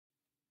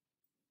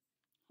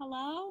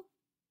Hello?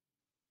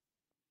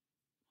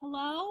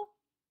 Hello?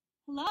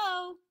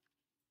 Hello?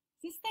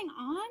 Is this thing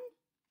on?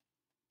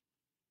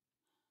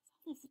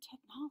 All this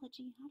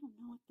technology. I don't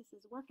know if this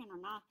is working or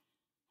not.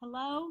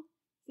 Hello?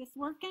 Is this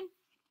working?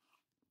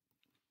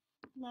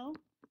 Hello?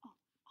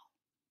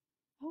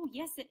 Oh,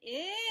 yes it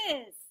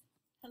is.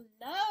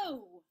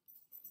 Hello.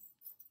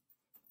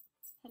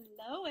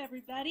 Hello,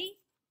 everybody.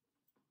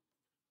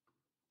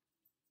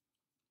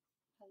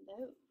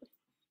 Hello.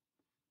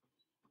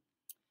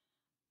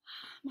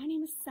 My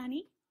name is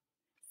Sunny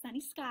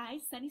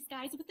Skyz, Sunny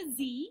Skyz with a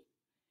Z.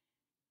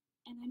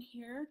 And I'm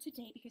here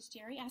today because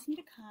Jarrie asked me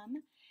to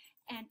come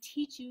and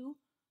teach you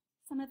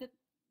some of the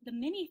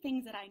many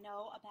things that I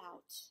know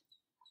about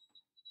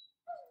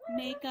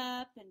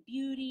makeup and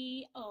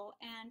beauty. Oh,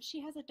 and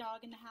she has a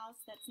dog in the house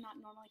that's not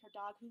normally her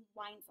dog, who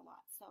whines a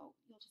lot. So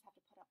you'll just have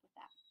to put up with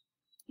that.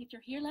 If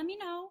you're here, let me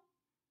know.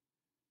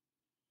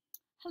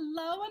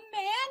 Hello,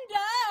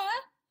 Amanda.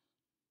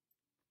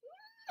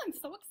 I'm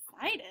so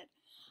excited.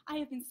 I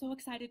have been so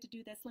excited to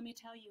do this. Let me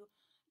tell you,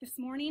 this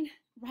morning,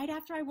 right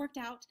after I worked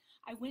out,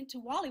 I went to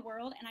Wally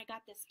World and I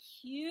got this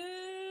cute,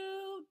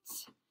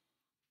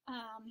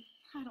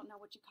 I don't know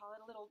what you call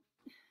it, a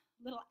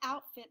little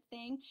outfit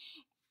thing.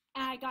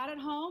 And I got it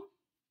home.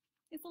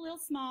 It's a little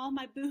small.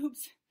 My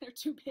boobs, they're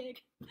too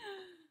big.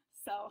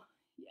 So,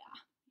 yeah.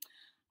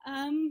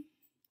 And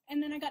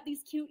then I got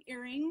these cute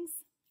earrings.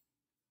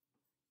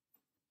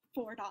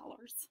 $4.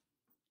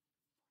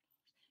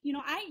 You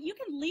know, you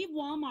can leave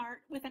Walmart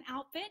with an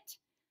outfit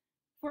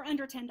for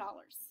under $10.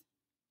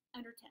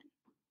 Under 10.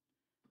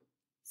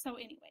 So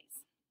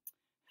anyways,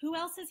 who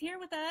else is here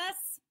with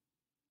us?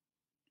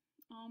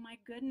 Oh my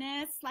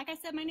goodness. Like I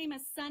said, my name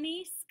is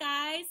Sunny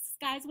Skyz,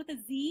 Skyz with a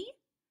Z.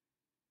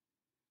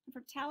 I'm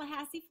from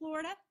Tallahassee,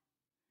 Florida.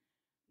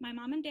 My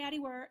mom and daddy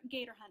were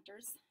gator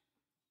hunters.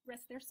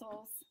 Rest their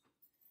souls.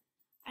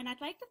 And I'd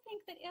like to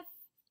think that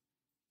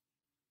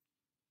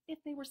if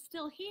they were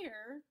still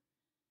here,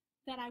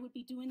 that I would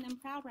be doing them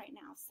proud right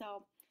now.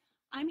 So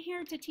I'm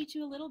here to teach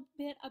you a little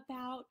bit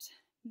about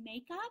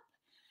makeup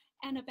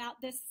and about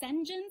this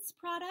Skyz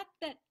product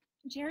that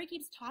Jarrie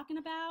keeps talking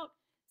about.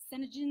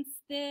 Skyz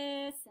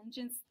this,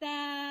 Skyz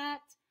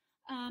that.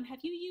 Have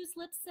you used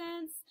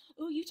LipSense?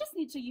 Oh, you just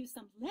need to use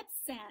some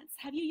LipSense.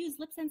 Have you used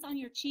LipSense on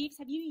your cheeks?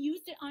 Have you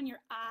used it on your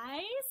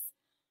eyes?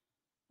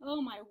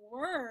 Oh my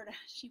word,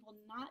 she will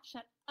not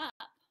shut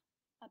up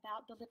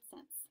about the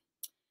LipSense.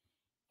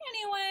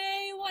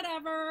 Anyway,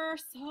 whatever.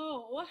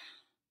 So,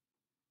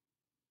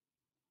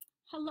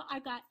 hello, I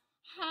got,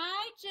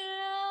 hi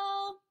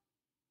Jill.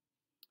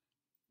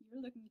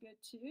 You're looking good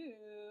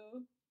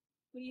too.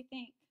 What do you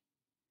think?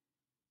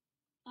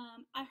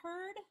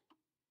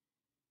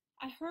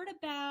 I heard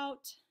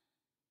about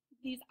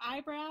these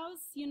eyebrows.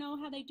 You know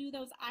how they do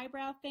those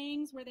eyebrow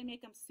things where they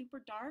make them super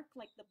dark,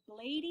 like the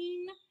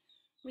blading,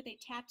 where they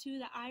tattoo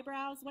the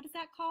eyebrows. What is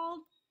that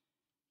called?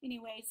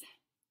 Anyways,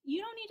 you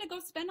don't need to go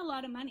spend a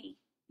lot of money.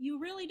 You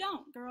really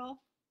don't,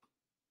 girl.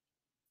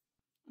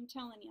 I'm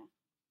telling you.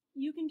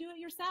 You can do it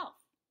yourself.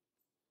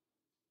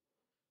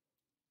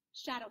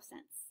 Shadow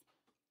Sense.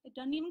 It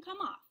doesn't even come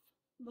off.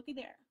 Looky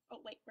there.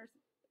 Oh, wait, where's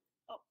it?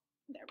 Oh,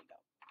 there we go.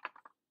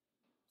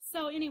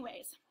 So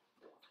anyways,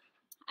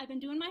 I've been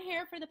doing my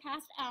hair for the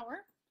past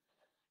hour.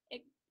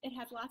 It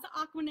has lots of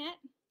Aquanet.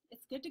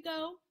 It's good to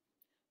go.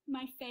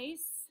 My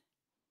face,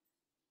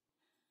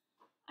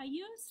 I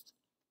used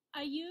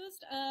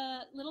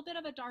a little bit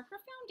of a darker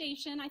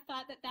foundation. I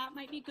thought that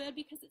might be good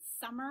because it's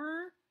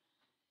summer.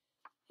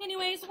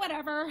 Anyways,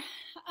 whatever.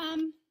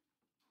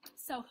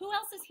 So who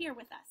else is here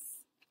with us?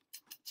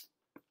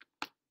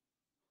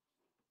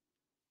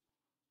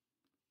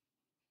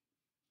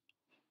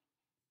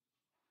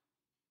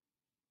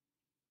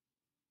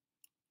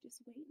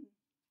 Just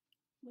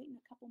waiting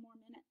a couple more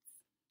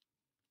minutes.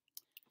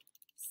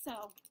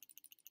 So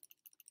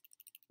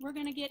we're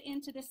going to get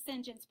into the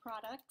Skyz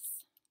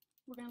products.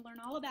 We're going to learn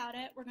all about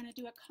it. We're going to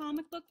do a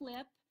comic book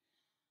lip.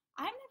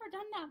 I've never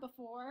done that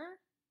before.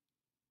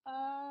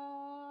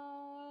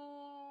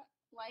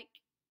 Like,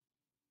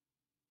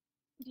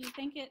 do you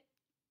think is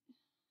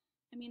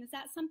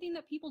that something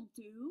that people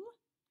do?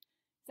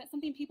 Is that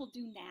something people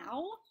do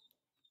now?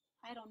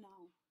 I don't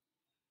know.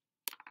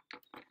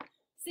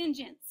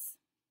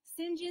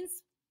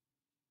 Skyz,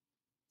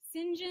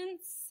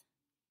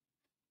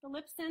 the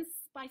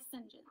LipSense by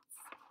Skyz.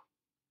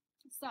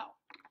 So,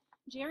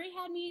 Jarrie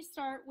had me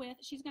start with,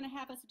 she's going to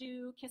have us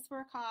do Kiss for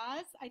a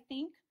Cause, I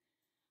think.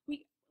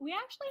 We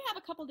actually have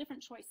a couple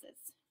different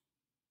choices.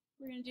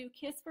 We're going to do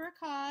Kiss for a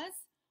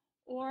Cause,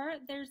 or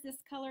there's this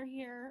color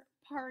here,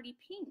 Party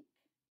Pink.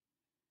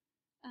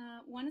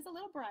 One is a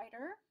little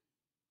brighter.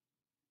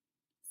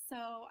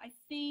 So I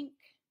think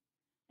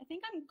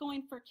I'm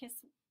going for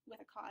Kiss with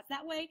a Cause.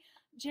 That way,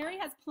 Jarrie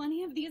has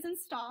plenty of these in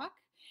stock.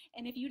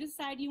 And if you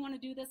decide you want to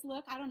do this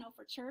look, I don't know,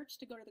 for church,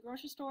 to go to the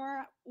grocery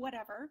store,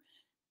 whatever,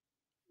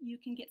 you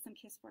can get some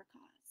Kiss for a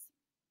Cause.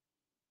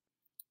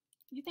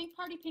 You think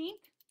Party Pink?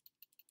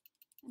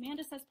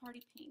 Amanda says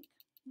Party Pink.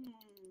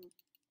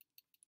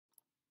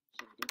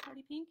 Should we do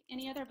Party Pink?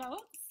 Any other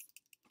votes?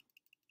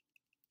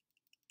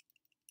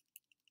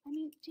 I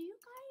mean, do you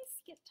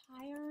guys get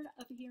tired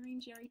of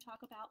hearing Jarrie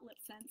talk about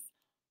LipSense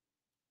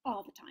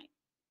all the time?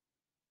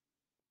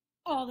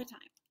 All the time.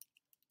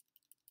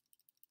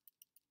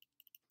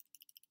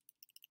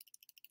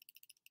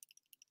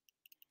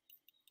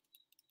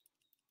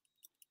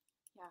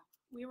 Yeah,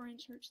 we were in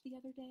church the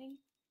other day.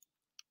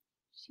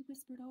 She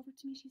whispered over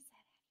to me, she said,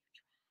 "Have you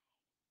tried my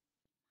LipSense?"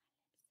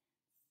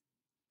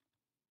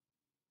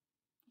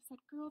 I said,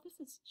 "Girl, this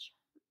is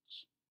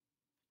church."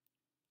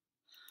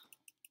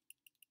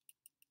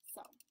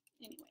 So,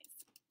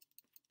 anyways,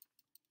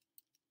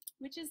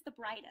 which is the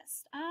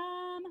brightest?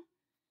 I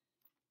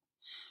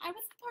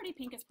would say Party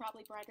Pink is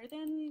probably brighter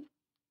than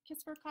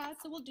Kiss for a Cause,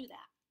 so we'll do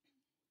that.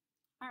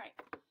 All right,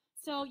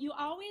 so you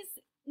always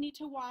need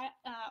to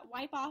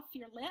wipe off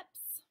your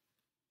lips.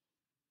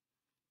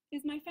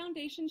 Is my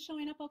foundation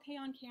showing up okay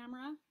on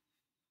camera?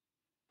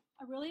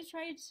 I really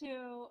tried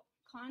to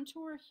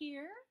contour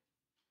here.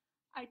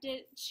 I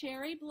did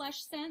Cherry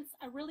Blush Sense.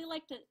 I really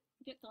like to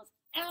get those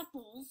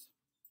apples,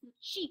 the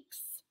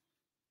cheeks,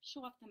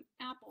 show off them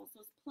apples,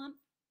 those plump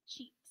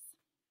cheeks.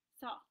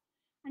 So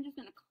I'm just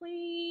gonna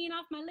clean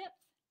off my lips.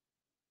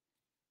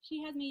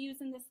 She has me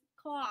using this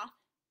cloth.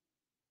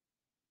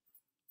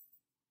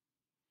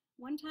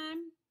 One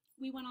time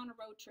we went on a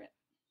road trip.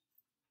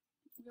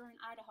 We were in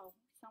Idaho,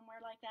 somewhere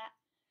like that.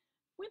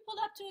 We pulled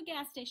up to a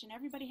gas station.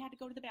 Everybody had to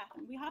go to the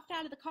bathroom. We hopped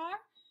out of the car,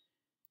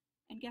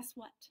 and guess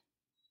what?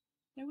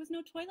 There was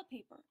no toilet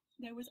paper.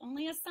 There was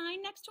only a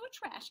sign next to a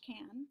trash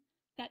can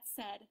that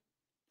said,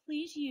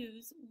 "Please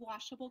use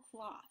washable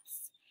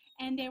cloths."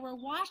 And there were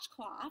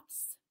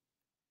washcloths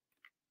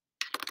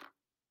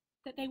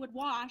that they would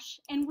wash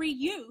and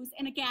reuse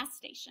in a gas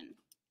station.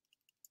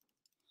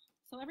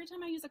 So every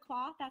time I use a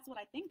cloth, that's what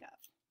I think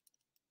of.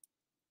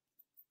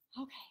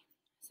 Okay,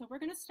 so we're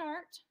gonna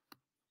start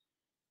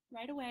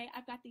right away.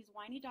 I've got these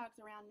whiny dogs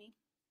around me.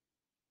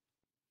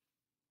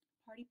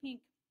 Party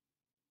Pink.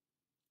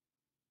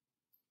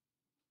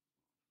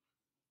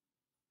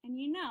 And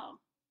you know,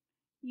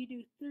 you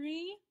do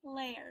 3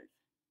 layers.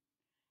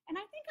 And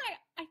I think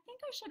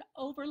I should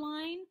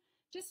overline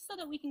just so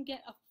that we can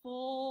get a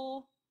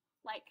full,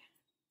 like,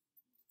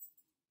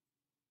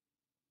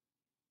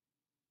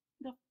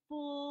 the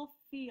full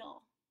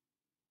feel.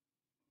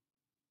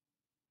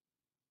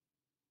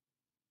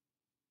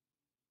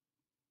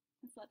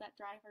 Let's let that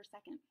dry for a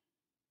second.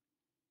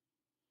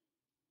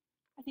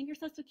 I think you're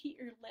supposed to keep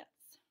your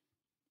lips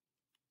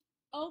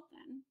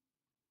open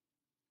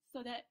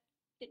so that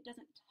it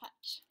doesn't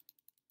touch.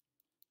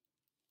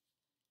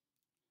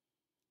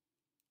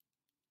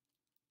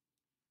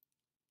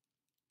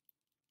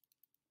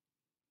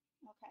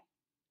 Okay.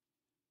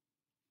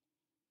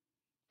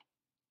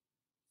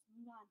 Let's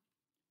move on.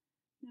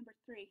 Number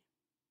 3.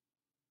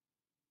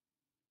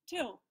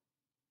 2.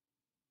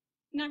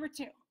 Number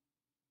 2.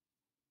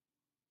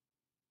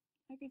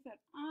 Like I said,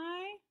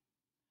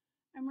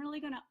 I'm really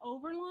going to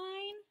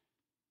overline.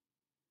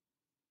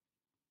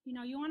 You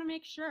know, you want to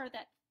make sure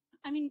that,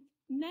 I mean,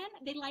 men,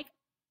 they like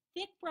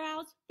thick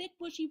brows, thick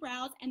bushy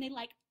brows, and they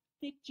like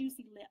thick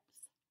juicy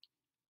lips.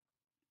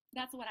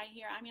 That's what I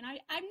hear. I mean, I've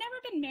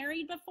never been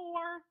married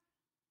before.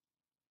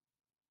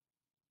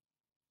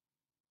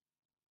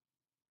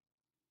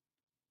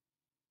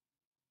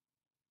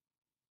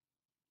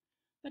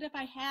 But if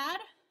I had,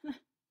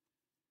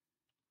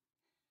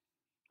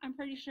 I'm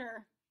pretty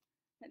sure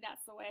that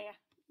that's the way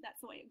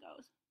it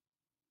goes.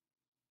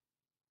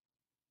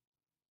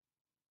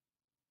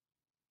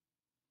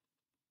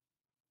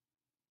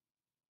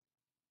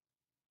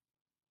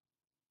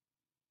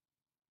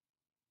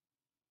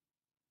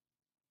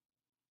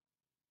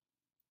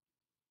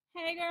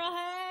 Hey girl,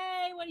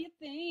 hey, what do you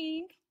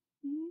think?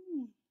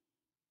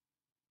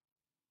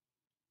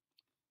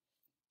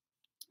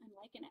 I'm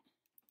liking it.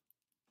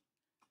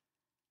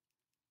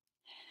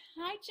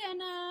 Hi,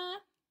 Jenna.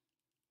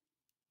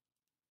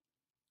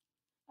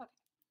 Okay.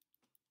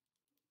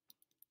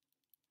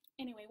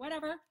 Anyway,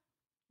 whatever.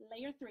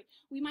 Layer 3.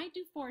 We might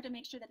do 4 to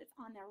make sure that it's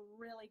on there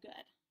really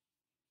good.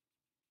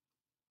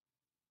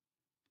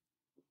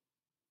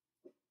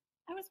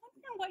 I was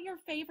wondering what your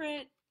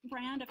favorite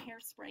brand of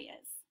hairspray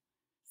is.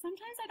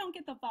 Sometimes I don't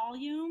get the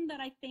volume that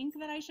I think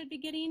that I should be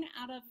getting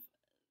out of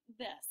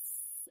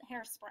this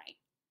hairspray.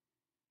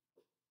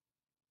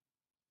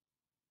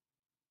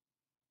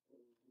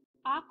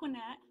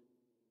 Aquanet.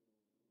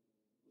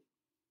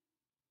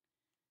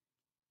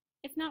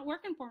 It's not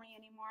working for me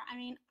anymore. I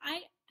mean,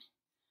 I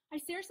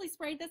seriously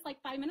sprayed this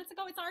like 5 minutes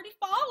ago. It's already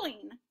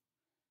falling.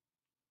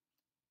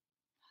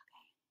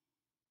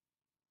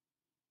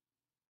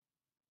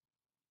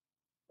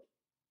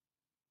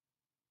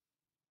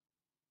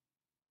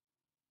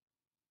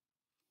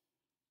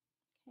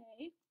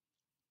 Okay.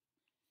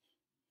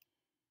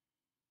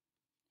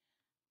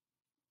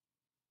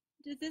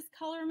 Does this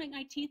color make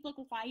my teeth look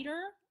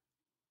whiter?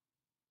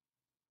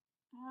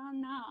 I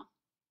don't know.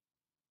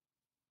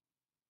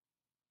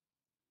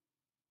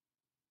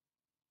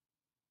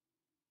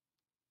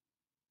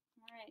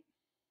 All right.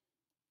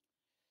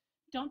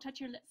 Don't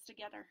touch your lips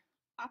together.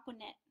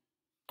 Aquanet.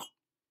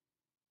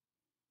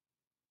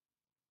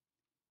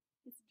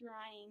 It's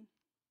drying.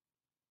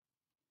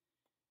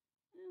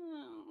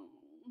 Oh.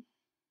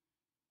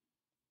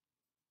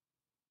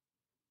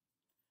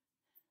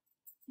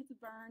 It's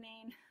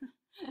burning.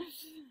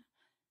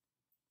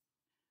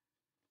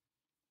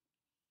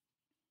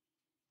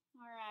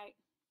 All right.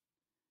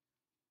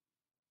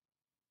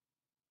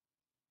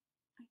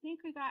 I think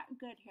we got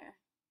good here.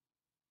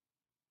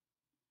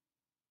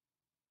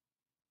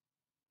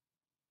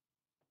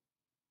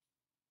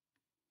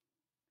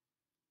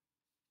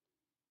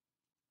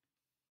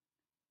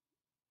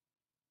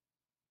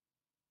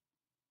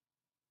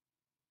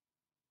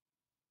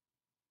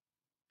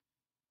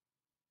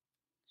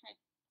 Okay,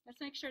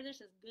 let's make sure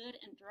this is good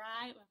and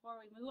dry before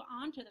we move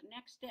on to the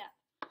next step.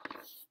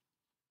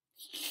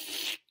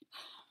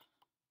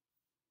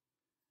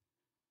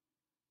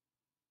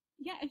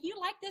 Yeah, if you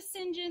like this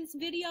Sinjin's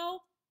video,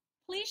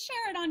 please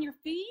share it on your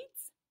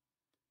feeds.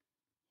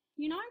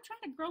 You know, I'm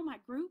trying to grow my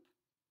group.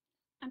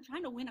 I'm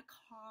trying to win a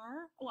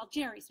car. Well,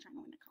 Jarrie's trying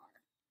to win a car.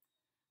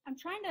 I'm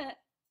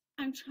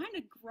trying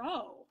to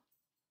grow.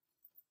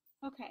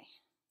 Okay,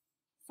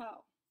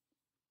 so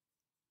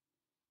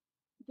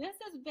this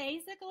is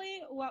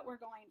basically what we're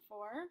going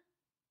for.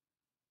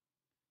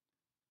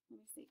 Let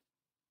me see.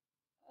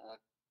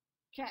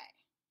 Okay.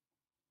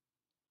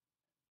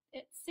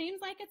 It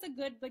seems like it's a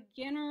good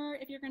beginner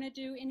if you're going to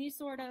do any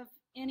sort of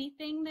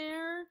anything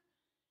there.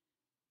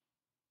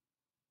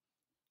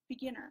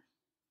 Beginner.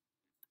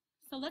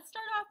 So let's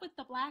start off with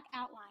the black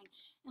outline.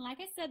 And like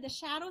I said, the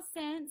shadow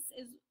sense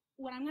is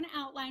what I'm going to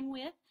outline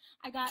with.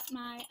 I got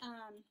my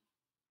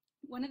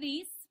one of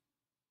these.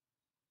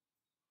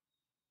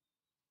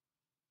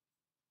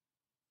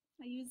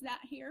 I use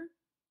that here.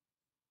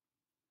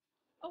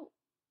 Oh,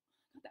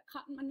 got that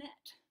caught in my net,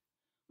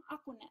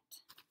 aqua net.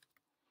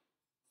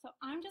 So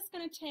I'm just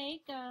going to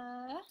take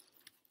got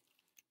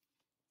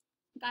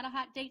a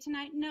hot date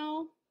tonight?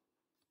 No.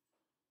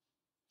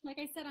 Like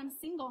I said, I'm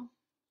single,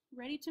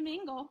 ready to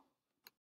mingle.